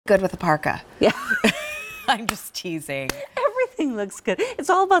good with a parka. Yeah. I'm just teasing. Everything looks good. It's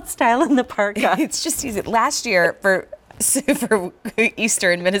all about style in the parka. It's just easy. Last year for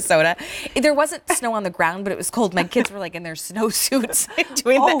Easter in Minnesota, there wasn't snow on the ground, but it was cold. My kids were like in their snowsuits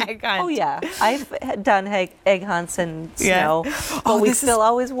doing the egg hunt. Oh yeah, I've done egg hunts in snow, but we still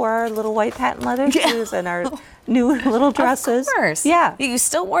always wore our little white patent leather shoes and our new little dresses. Of course. Yeah. You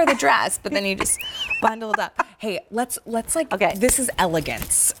still wore the dress, but then you just bundled up. Hey, let's Okay. This is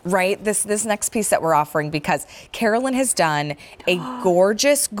elegance, right? This next piece that we're offering, because Carolyn has done a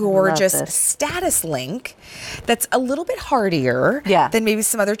gorgeous status link that's a little bit hardier than maybe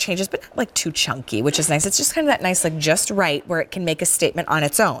some other changes, but not like too chunky, which is nice. It's just kind of that nice, like just right where it can make a statement on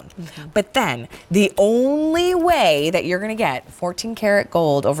its own. But then the only way that you're going to get 14 karat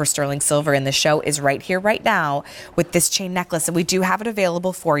gold over sterling silver in the show is right here, right now, with this chain necklace. And we do have it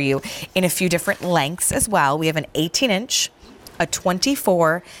available for you in a few different lengths as well. We have an 18-inch, a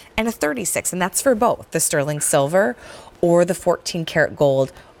 24, and a 36. And that's for both the sterling silver or the 14 karat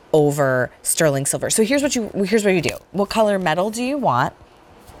gold over sterling silver. So here's what you do. What color metal do you want?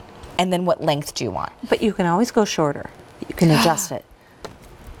 And then what length do you want? But you can always go shorter. You can adjust it.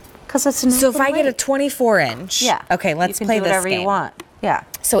 Because it's so if I get a 24-inch, okay, let's play this game. You can do whatever you want. Yeah.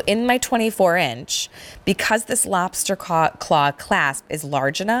 So in my 24-inch, because this lobster claw clasp is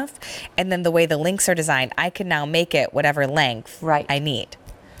large enough, and then the way the links are designed, I can now make it whatever length I need.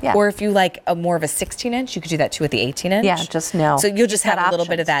 Yeah. Or if you like more of a 16-inch, you could do that too with the 18-inch. Yeah, just no. So you'll just have a little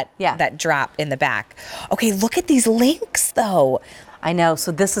bit of that drop in the back. Okay, look at these links though. I know.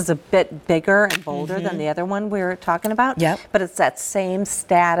 So this is a bit bigger and bolder than the other one we were talking about. Yep. But it's that same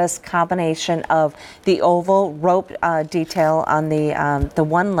status combination of the oval rope detail on the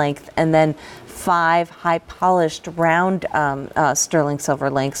one length, and then 5 high polished round sterling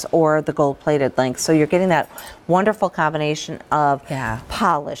silver links or the gold plated links. So you're getting that wonderful combination of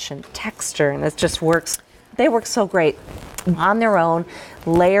polish and texture, and it just works. They work so great on their own,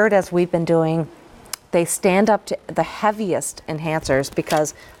 layered as we've been doing. They stand up to the heaviest enhancers,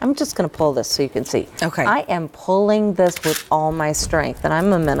 because I'm just going to pull this so you can see. Okay. I am pulling this with all my strength, and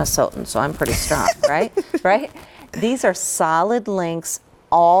I'm a Minnesotan, so I'm pretty strong, right? Right? These are solid links,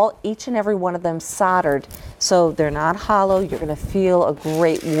 each and every one of them soldered, so they're not hollow. You're going to feel a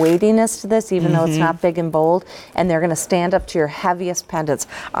great weightiness to this, even though it's not big and bold, and they're going to stand up to your heaviest pendants.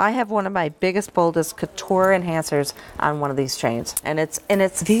 I have one of my biggest, boldest couture enhancers on one of these chains, and it's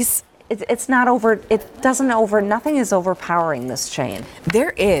not over, nothing is overpowering this chain.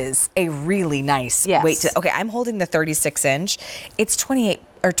 There is a really nice weight to, okay, I'm holding the 36-inch. It's 28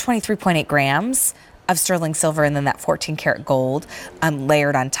 or 23.8 grams of sterling silver, and then that 14 karat gold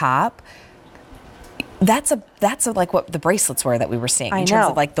layered on top. That's like what the bracelets were that we were seeing in terms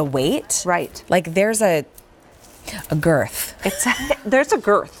of like the weight. Right. Like there's a girth. There's a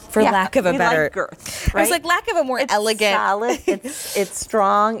girth. For lack of a better girth. Right? I was like, lack of a more elegant. Solid. It's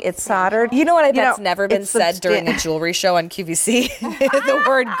strong. It's soldered. You know what I bet's never been said during a jewelry show on QVC? The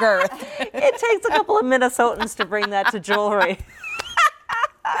word girth. It takes a couple of Minnesotans to bring that to jewelry.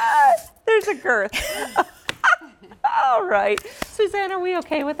 There's a girth. All right. Suzanne, are we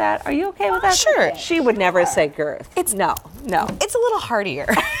okay with that? Are you okay with that? Sure. She would never say girth. No. It's a little hardier.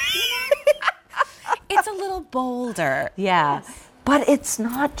 It's a little bolder. Yeah. But it's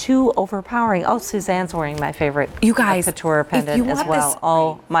not too overpowering. Oh, Suzanne's wearing my favorite couture pendant as well.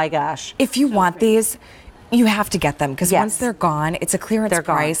 Oh my gosh. If you want these, you have to get them, because once they're gone, it's a clearance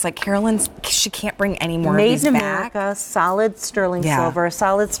price. Like Carolyn's, she can't bring any more of these back. Made in America, solid sterling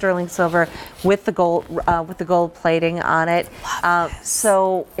silver with the gold plating on it.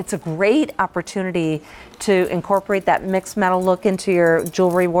 So it's a great opportunity to incorporate that mixed metal look into your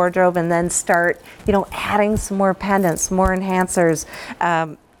jewelry wardrobe, and then start, adding some more pendants, more enhancers.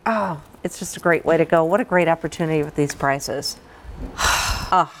 It's just a great way to go. What a great opportunity with these prices.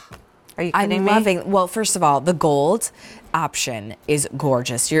 Are you kidding me? Well, first of all, the gold option is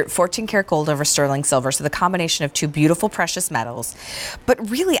gorgeous. You're 14 karat gold over sterling silver, so the combination of two beautiful precious metals.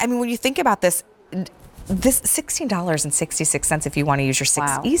 But really, I mean, when you think about this $16.66 if you want to use your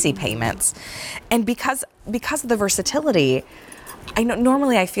 6 easy payments. And because of the versatility, I know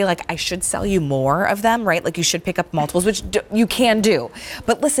normally I feel like I should sell you more of them, right? Like you should pick up multiples, which you can do.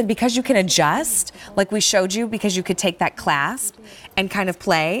 But listen, because you can adjust, like we showed you, because you could take that clasp and kind of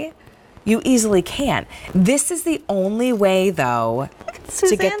play, you easily can. This is the only way, though,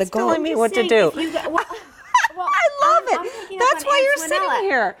 to get the gold. Telling me what to do. Well, I love it. That's why you're sitting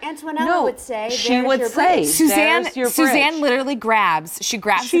here. Antoinella would say, she would say, Suzanne Suzanne literally grabs the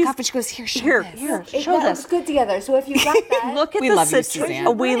cup and she goes, here, show this. Here, it show looks this. good together. So if you got that, Look at We the love you, citrine.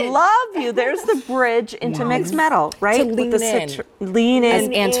 Suzanne. We love you. There's the bridge into mixed metal, right? To lean With the in. Lean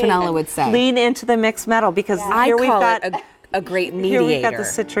in. As Antonella would say. Lean into the mixed metal because I here we've call got it a great mediator. Here we've got the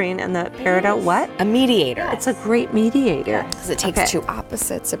citrine and the peridot. What? A mediator. It's a great mediator. Because it takes two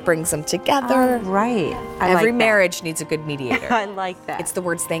opposites, it brings them together. Right. Every marriage needs a good mediator. I like that. It's the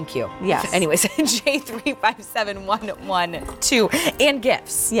words thank you. Yes. Anyways, J357112 and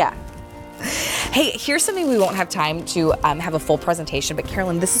gifts. Yeah. Hey, here's something we won't have time to have a full presentation, but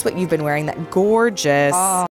Carolyn, this is what you've been wearing, that gorgeous